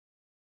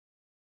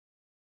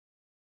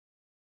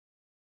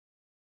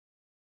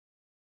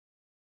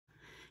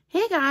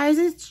Hey guys,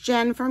 it's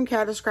Jen from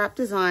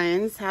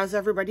Catascrapdesigns. How's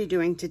everybody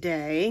doing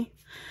today?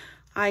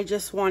 I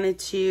just wanted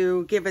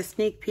to give a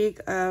sneak peek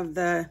of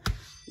the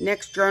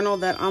next journal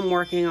that I'm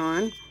working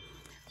on.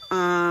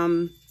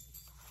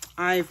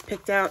 I've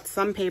picked out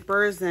some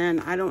papers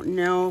and I don't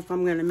know if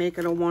I'm going to make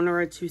it a 1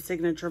 or a 2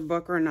 signature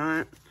book or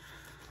not.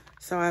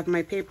 So I have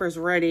my papers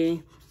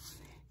ready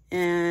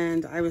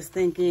and I was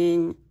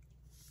thinking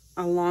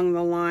along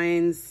the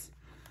lines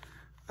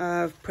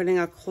of putting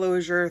a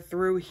closure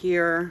through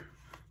here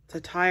to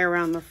tie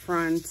around the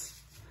front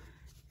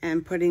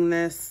and putting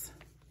this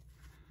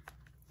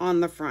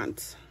on the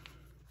front.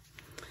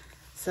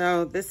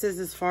 So this is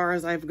as far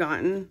as I've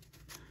gotten,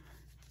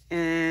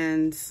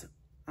 and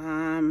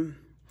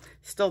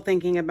still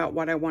thinking about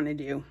what I want to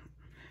do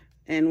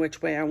and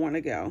which way I want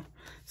to go.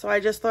 So I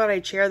just thought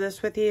I'd share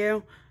this with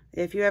you.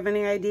 If you have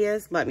any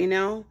ideas, let me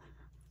know.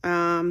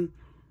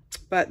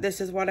 But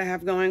this is what I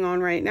have going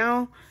on right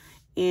now,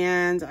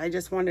 and I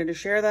just wanted to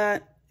share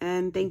that,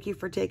 and thank you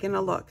for taking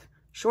a look.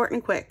 Short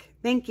and quick.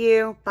 Thank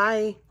you.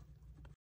 Bye.